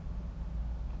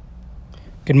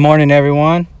Good morning,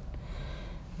 everyone.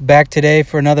 Back today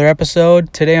for another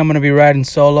episode. Today I'm going to be riding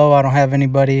solo. I don't have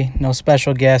anybody, no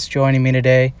special guests joining me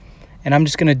today. And I'm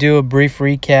just going to do a brief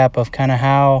recap of kind of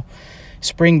how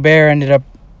Spring Bear ended up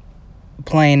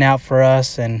playing out for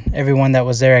us and everyone that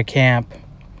was there at camp.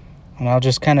 And I'll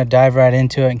just kind of dive right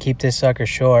into it and keep this sucker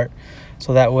short.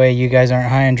 So that way you guys aren't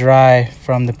high and dry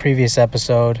from the previous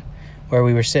episode where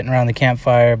we were sitting around the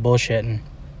campfire bullshitting.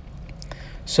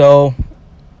 So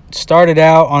started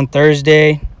out on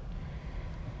Thursday,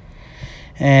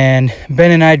 and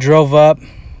Ben and I drove up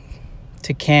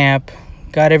to camp,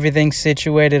 got everything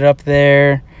situated up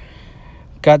there,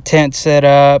 got tent set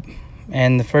up,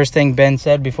 and the first thing Ben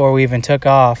said before we even took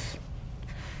off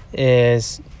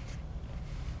is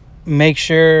make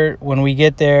sure when we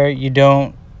get there you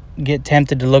don't get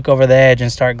tempted to look over the edge and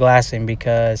start glassing,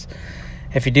 because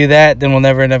if you do that, then we'll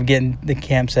never end up getting the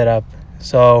camp set up.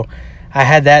 So I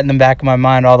had that in the back of my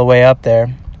mind all the way up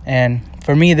there. And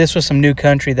for me, this was some new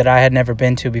country that I had never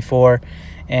been to before.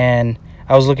 And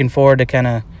I was looking forward to kind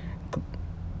of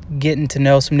getting to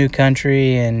know some new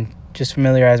country and just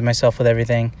familiarize myself with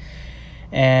everything.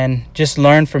 And just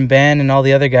learn from Ben and all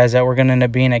the other guys that were going to end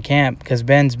up being at camp, because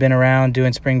Ben's been around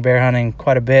doing spring bear hunting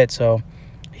quite a bit. So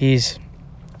he's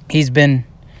been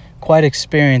quite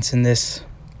experienced in this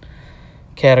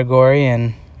category.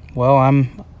 And, well,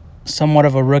 I'm somewhat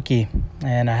of a rookie,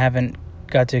 and I haven't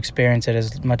got to experience it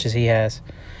as much as he has.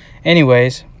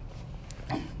 Anyways,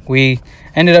 we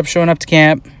ended up showing up to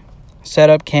camp,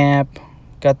 set up camp,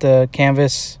 got the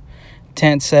canvas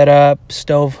tent set up,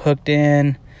 stove hooked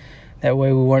in. That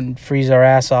way we wouldn't freeze our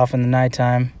ass off in the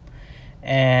nighttime.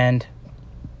 And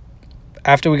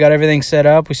after we got everything set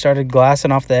up, we started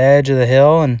glassing off the edge of the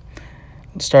hill and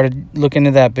started looking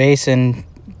at that basin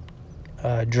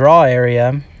draw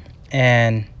area,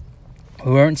 and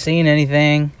we weren't seeing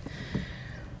anything.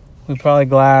 We probably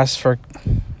glassed for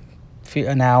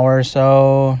an hour or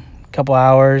so, a couple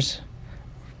hours.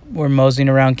 We're moseying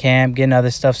around camp, getting other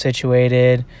stuff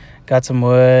situated, got some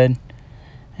wood,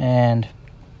 and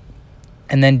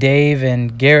then Dave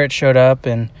and Garrett showed up,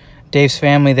 and Dave's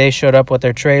family, they showed up with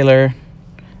their trailer,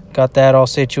 got that all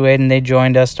situated, and they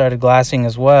joined us, started glassing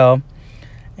as well.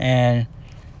 And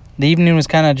the evening was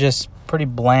kind of just pretty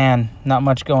bland, not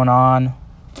much going on.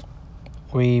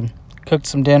 We cooked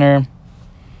some dinner,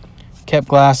 kept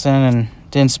glassing, and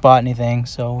didn't spot anything.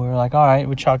 So we were like, all right,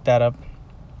 we chalked that up.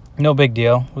 No big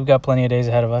deal. We've got plenty of days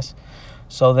ahead of us.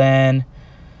 So then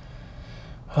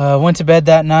went to bed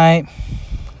that night,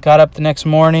 got up the next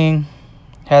morning,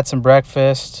 had some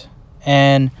breakfast.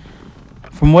 And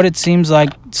from what it seems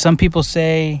like, some people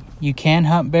say you can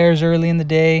hunt bears early in the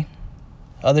day.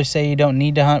 Others say you don't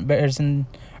need to hunt bears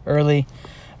early.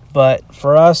 But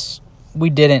for us, we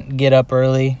didn't get up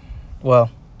early, well,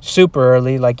 super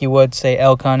early, like you would say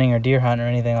elk hunting or deer hunting or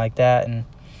anything like that. And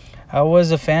I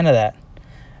was a fan of that,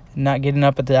 not getting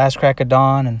up at the ass crack of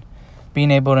dawn and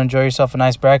being able to enjoy yourself a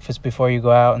nice breakfast before you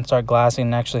go out and start glassing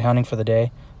and actually hunting for the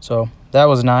day. So that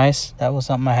was nice. That was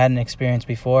something I hadn't experienced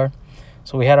before.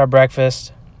 So we had our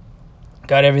breakfast,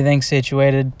 got everything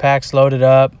situated, packs loaded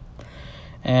up,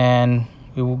 and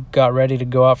we got ready to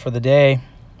go out for the day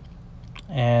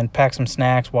and pack some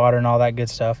snacks, water, and all that good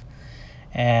stuff.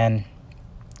 And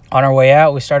on our way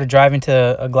out, we started driving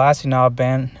to a glassing knob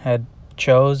Ben had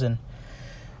chose, and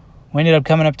we ended up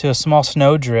coming up to a small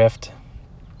snow drift.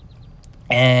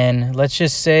 And let's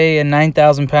just say a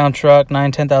 10,000 pound truck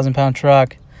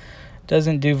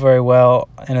doesn't do very well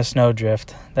in a snow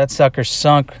drift. That sucker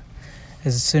sunk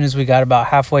as soon as we got about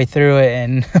halfway through it,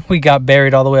 and we got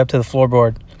buried all the way up to the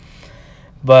floorboard.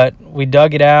 But we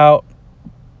dug it out.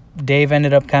 Dave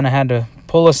ended up kind of had to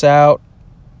pull us out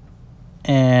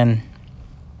and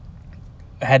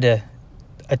had to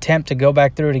attempt to go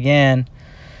back through it again.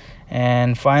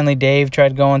 And finally Dave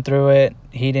tried going through it.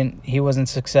 He wasn't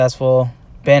successful.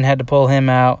 Ben had to pull him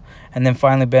out, and then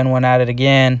finally Ben went at it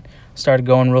again, started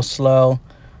going real slow,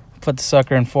 put the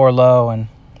sucker in 4 low, and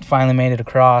finally made it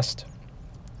across.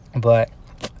 But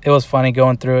it was funny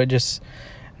going through it, just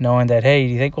knowing that, hey,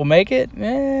 do you think we'll make it?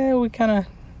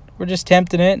 We're just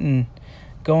tempting it and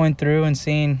going through and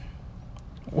seeing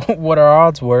what our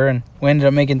odds were, and we ended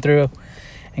up making through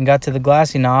and got to the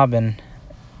glassy knob. And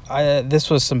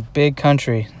this was some big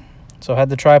country, so I had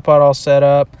the tripod all set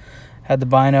up, had the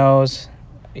binos.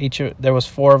 There was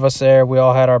 4 of us there. We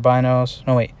all had our binos.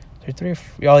 No, wait,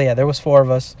 there was 4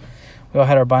 of us. We all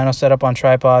had our binos set up on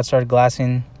tripod, started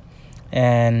glassing,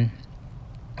 and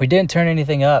we didn't turn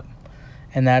anything up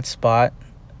in that spot.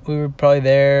 We were probably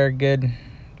there a good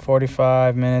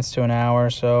 45 minutes to an hour or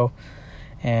so,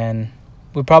 and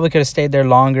we probably could have stayed there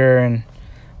longer and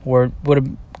would have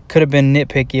could have been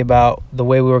nitpicky about the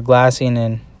way we were glassing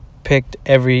and picked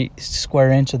every square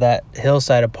inch of that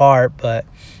hillside apart, but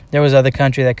there was other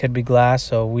country that could be glassed,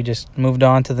 so we just moved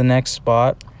on to the next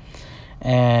spot.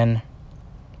 And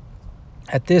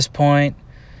at this point,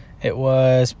 it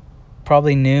was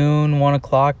probably noon, 1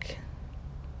 o'clock,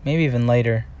 maybe even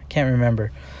later. I can't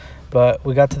remember. But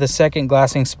we got to the second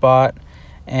glassing spot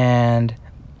and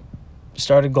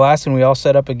started glassing. We all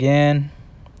set up again,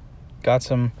 got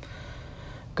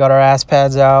our ass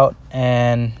pads out,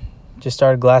 and just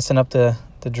started glassing up the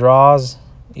draws,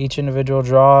 each individual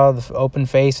draw, the open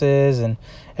faces, and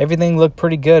everything looked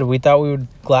pretty good. We thought we would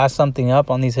glass something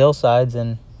up on these hillsides,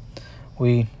 and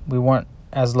we weren't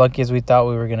as lucky as we thought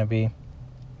we were going to be.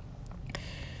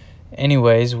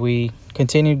 Anyways, we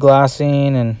continued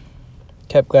glassing and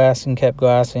kept glassing,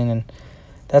 and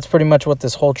that's pretty much what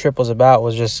this whole trip was about,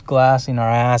 was just glassing our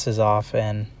asses off.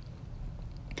 And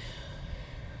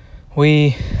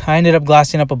I ended up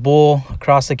glassing up a bull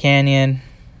across the canyon,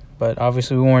 but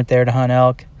obviously we weren't there to hunt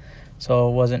elk, so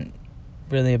it wasn't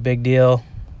really a big deal.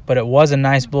 But it was a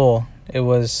nice bull. It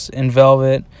was in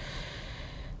velvet,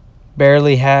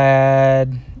 barely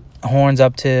had horns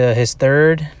up to his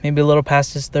third, maybe a little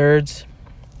past his thirds,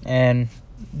 and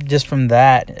just from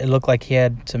that, it looked like he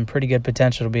had some pretty good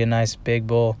potential to be a nice big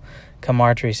bull come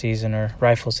archery season or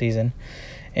rifle season.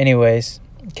 Anyways,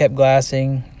 kept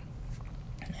glassing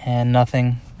and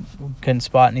nothing, couldn't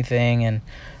spot anything. And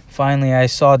finally I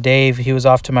saw Dave. He was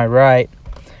off to my right,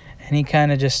 and he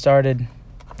kind of just started,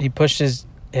 he pushed his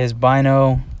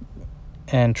bino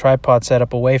and tripod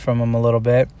setup away from him a little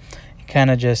bit. He kind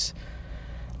of just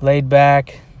laid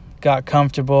back, got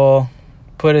comfortable,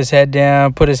 put his head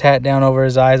down, put his hat down over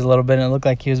his eyes a little bit, and it looked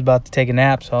like he was about to take a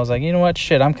nap. So I was like, you know what,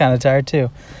 shit, I'm kind of tired too.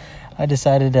 I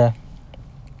decided to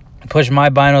push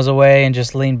my binos away and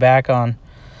just lean back on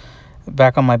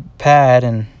my pad,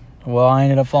 and well, I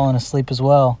ended up falling asleep as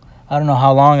well. I don't know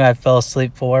how long I fell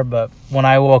asleep for, but when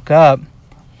I woke up,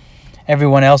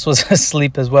 everyone else was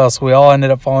asleep as well. So we all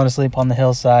ended up falling asleep on the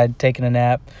hillside, taking a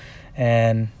nap,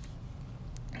 and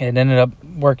it ended up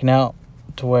working out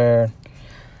to where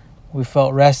we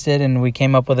felt rested, and we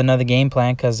came up with another game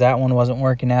plan because that one wasn't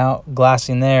working out,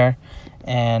 glassing there,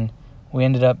 and we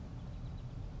ended up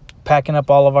packing up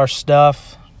all of our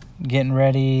stuff, getting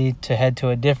ready to head to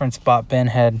a different spot Ben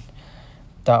had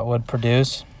thought would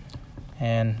produce,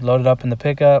 and loaded up in the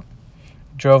pickup,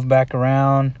 drove back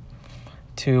around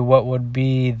to what would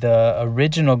be the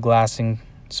original glassing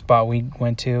spot we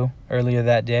went to earlier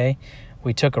that day.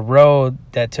 We took a road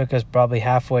that took us probably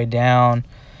halfway down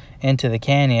into the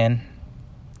canyon,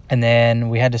 and then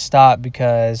we had to stop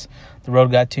because the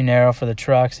road got too narrow for the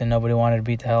trucks and nobody wanted to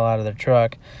beat the hell out of their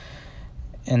truck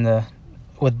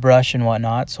with brush and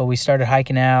whatnot. So we started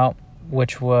hiking out,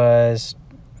 which was,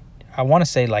 I want to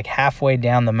say, like halfway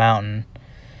down the mountain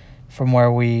from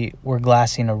where we were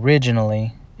glassing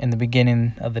originally in the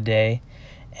beginning of the day,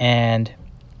 and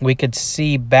we could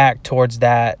see back towards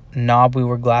that knob we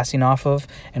were glassing off of,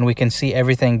 and we can see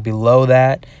everything below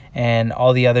that and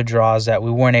all the other draws that we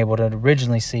weren't able to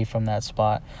originally see from that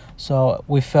spot. So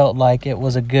we felt like it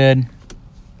was a good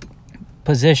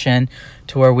position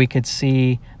to where we could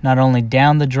see not only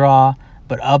down the draw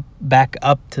but back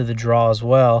up to the draw as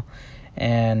well.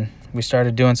 And we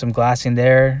started doing some glassing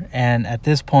there, and at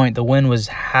this point the wind was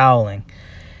howling.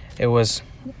 It was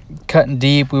cutting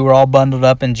deep. We were all bundled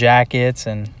up in jackets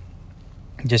and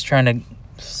just trying to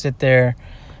sit there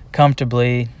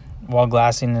comfortably while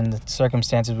glassing in the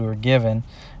circumstances we were given,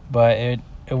 but it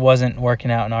wasn't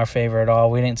working out in our favor at all.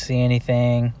 We didn't see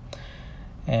anything,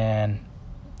 and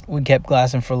we kept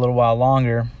glassing for a little while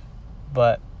longer,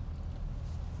 but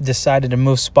decided to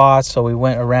move spots. So we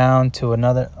went around to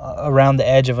around the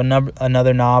edge of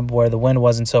another knob where the wind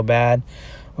wasn't so bad.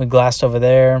 We glassed over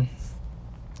there,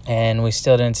 and we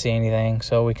still didn't see anything.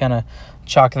 So we kind of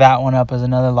chalked that one up as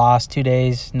another loss. 2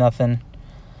 days, nothing.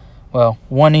 Well,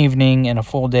 one evening and a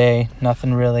full day,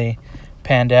 nothing really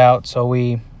panned out. So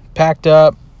we packed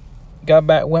up, got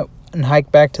back, went and hiked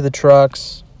back to the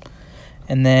trucks,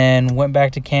 and then went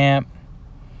back to camp,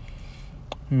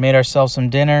 made ourselves some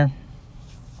dinner,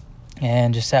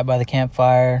 and just sat by the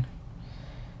campfire,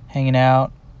 hanging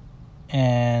out,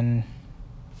 and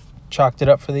chalked it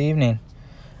up for the evening.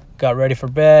 Got ready for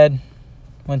bed,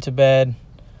 went to bed,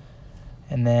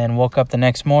 and then woke up the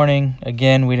next morning.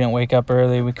 Again, we didn't wake up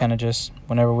early. We kind of just,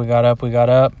 whenever we got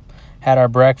up, had our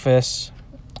breakfast,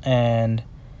 and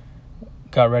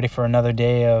got ready for another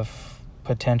day of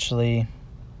potentially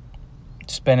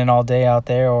spending all day out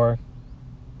there, or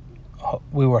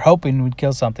we were hoping we'd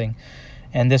kill something.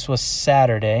 And this was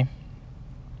Saturday,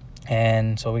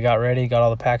 and so we got ready, got all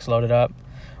the packs loaded up,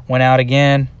 went out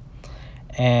again,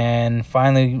 and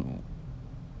finally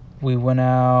we went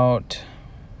out.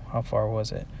 How far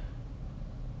was it?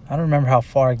 I don't remember how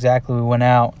far exactly we went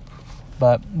out,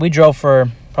 but we drove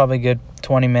for probably a good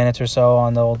 20 minutes or so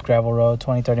on the old gravel road,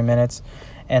 20-30 minutes,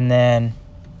 and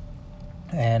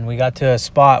we got to a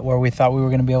spot where we thought we were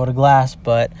going to be able to glass,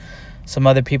 but some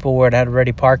other people had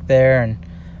already parked there and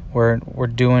were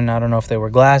doing, I don't know if they were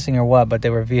glassing or what, but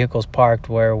there were vehicles parked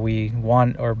where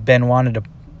Ben wanted to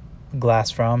glass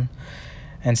from.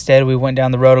 Instead, we went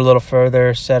down the road a little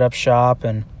further, set up shop,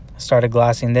 and started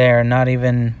glassing there. Not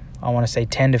even, I want to say,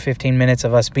 10 to 15 minutes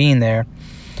of us being there,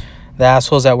 the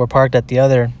assholes that were parked at the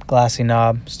other glassing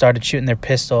knob started shooting their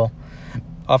pistol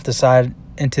off the side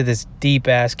into this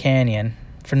deep-ass canyon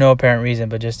for no apparent reason,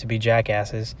 but just to be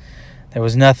jackasses. There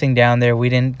was nothing down there. We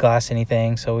didn't glass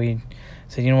anything, so we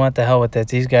said, you know what, the hell with this.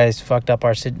 These guys fucked up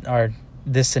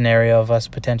this scenario of us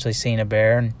potentially seeing a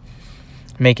bear and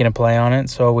making a play on it.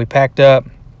 So we packed up,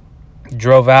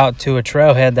 drove out to a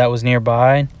trailhead that was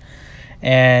nearby,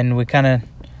 and we kind of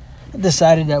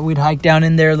decided that we'd hike down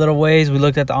in there a little ways. We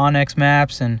looked at the Onyx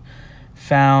maps and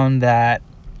found that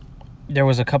there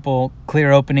was a couple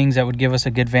clear openings that would give us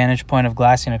a good vantage point of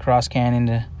glassing across canyon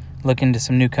to look into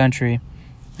some new country.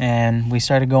 And we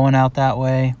started going out that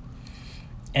way.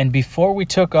 And before we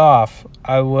took off,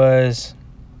 I was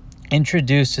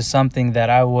introduced to something that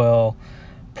I will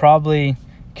probably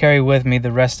carry with me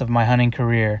the rest of my hunting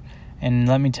career. And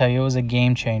let me tell you, it was a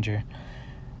game changer.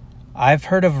 I've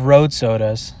heard of road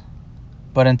sodas,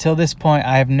 but until this point,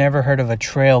 I have never heard of a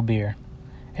trail beer.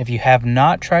 If you have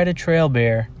not tried a trail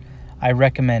beer, I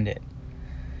recommend it.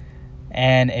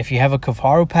 And if you have a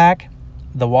Kifaru pack,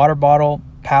 the water bottle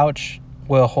pouch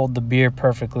will hold the beer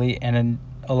perfectly and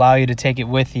allow you to take it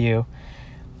with you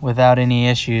without any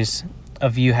issues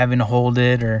of you having to hold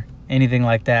it or anything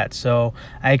like that. So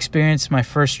I experienced my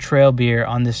first trail beer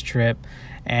on this trip,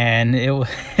 and it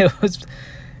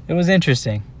was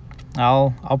interesting.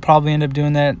 I'll probably end up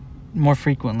doing that more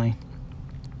frequently.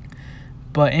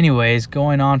 But anyways,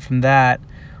 going on from that,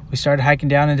 we started hiking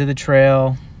down into the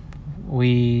trail.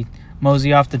 We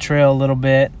mosey off the trail a little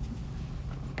bit,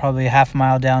 probably a half a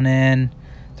mile down in,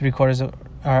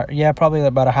 probably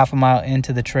about a half a mile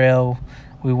into the trail.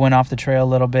 We went off the trail a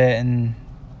little bit and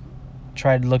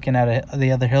tried looking at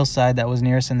the other hillside that was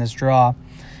near us in this draw.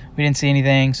 We didn't see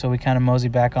anything, so we kind of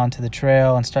moseyed back onto the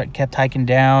trail and kept hiking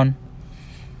down.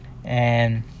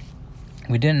 And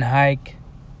we didn't hike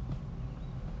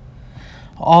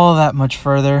all that much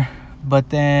further, but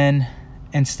then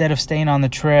instead of staying on the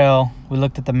trail, we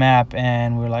looked at the map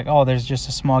and we were like, oh, there's just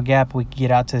a small gap. We could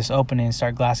get out to this opening and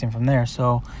start glassing from there.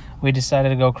 So we decided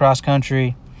to go cross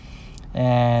country,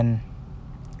 and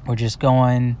we're just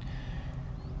going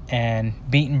and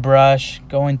beating brush,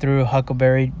 going through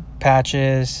huckleberry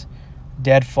patches,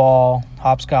 deadfall,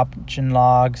 hopscotching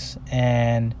logs,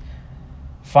 and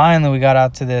finally we got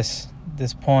out to this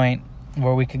point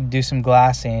where we could do some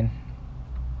glassing.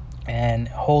 And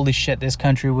holy shit, this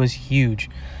country was huge.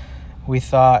 We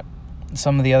thought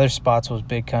some of the other spots was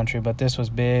big country, but this was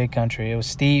big country. It was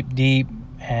steep, deep,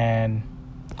 and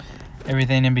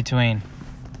everything in between.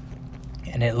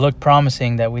 And it looked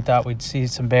promising that we thought we'd see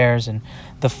some bears. And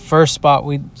the first spot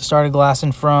we started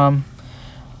glassing from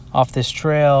off this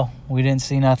trail, we didn't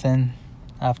see nothing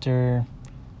after,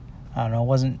 I don't know,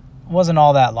 it wasn't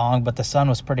all that long, but the sun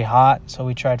was pretty hot, so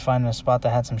we tried finding a spot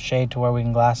that had some shade to where we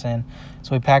can glass in.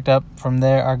 So we packed up from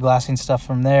there, our glassing stuff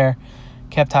from there,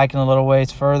 kept hiking a little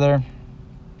ways further,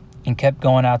 and kept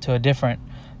going out to a different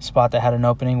spot that had an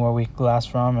opening where we could glass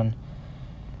from.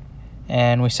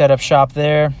 And we set up shop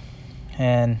there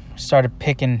and started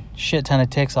picking shit ton of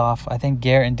ticks off. I think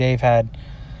Garrett and Dave had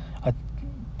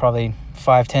probably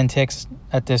 5-10 ticks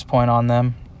at this point on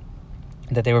them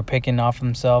that they were picking off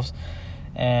themselves.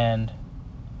 And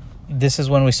this is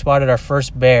when we spotted our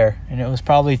first bear, and it was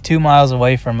probably 2 miles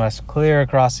away from us, clear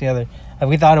across the other.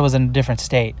 We thought it was in a different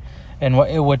state, and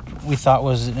what we thought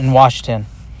was in Washington,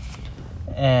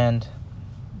 and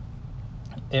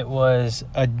it was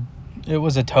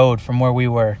a toad from where we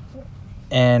were,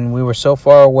 and we were so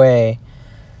far away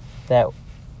that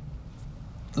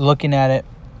looking at it,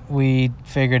 we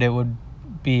figured it would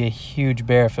be a huge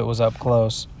bear if it was up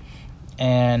close.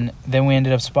 And then we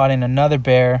ended up spotting another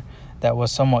bear that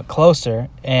was somewhat closer,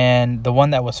 and the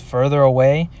one that was further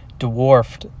away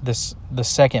dwarfed the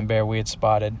second bear we had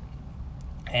spotted.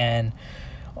 And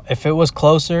if it was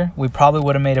closer, we probably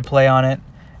would have made a play on it.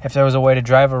 If there was a way to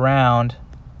drive around,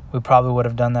 we probably would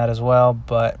have done that as well,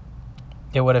 but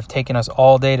it would have taken us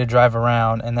all day to drive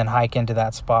around and then hike into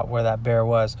that spot where that bear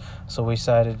was. So we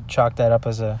decided to chalk that up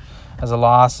as a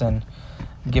loss and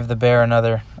give the bear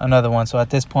another one. So at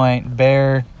this point,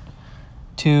 bear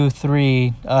 2,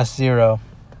 3, us 0.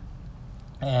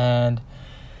 And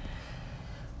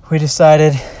we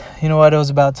decided, you know what, it was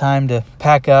about time to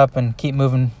pack up and keep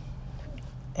moving.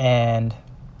 And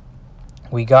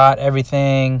we got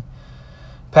everything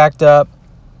packed up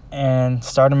and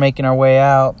started making our way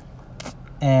out.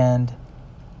 And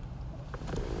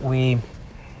we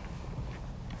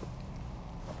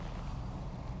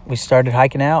started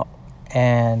hiking out.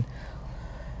 And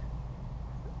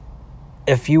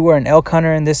if you were an elk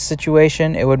hunter in this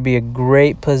situation, it would be a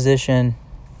great position,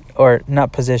 or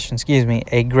not position, excuse me,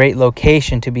 a great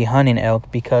location to be hunting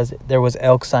elk, because there was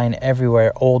elk sign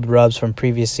everywhere, old rubs from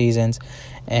previous seasons,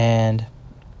 and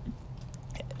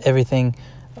everything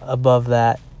above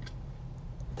that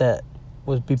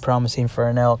would be promising for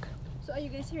an elk. So are you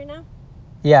guys here now?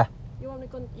 Yeah. You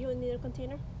need a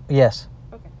container? Yes.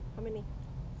 Okay. How many?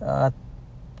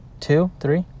 2,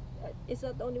 3. Is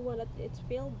that the only one that it's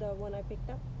filled, the one I picked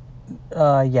up?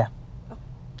 Yeah. Oh.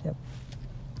 Yep.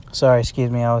 Sorry,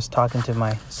 excuse me. I was talking to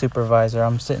my supervisor.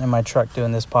 I'm sitting in my truck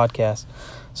doing this podcast,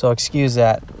 so excuse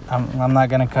that. I'm not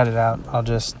gonna cut it out. I'll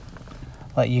just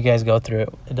let you guys go through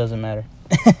it. It doesn't matter.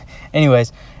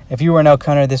 Anyways, if you were an elk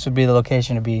hunter, this would be the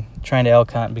location to be trying to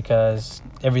elk hunt, because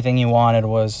everything you wanted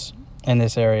was in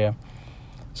this area.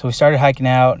 So we started hiking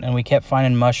out, and we kept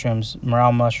finding mushrooms,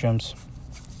 morel mushrooms.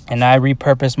 And I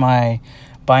repurposed my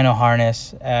bino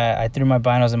harness. I threw my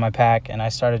binos in my pack, and I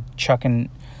started chucking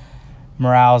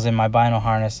morels in my bino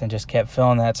harness and just kept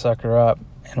filling that sucker up.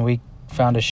 And we found a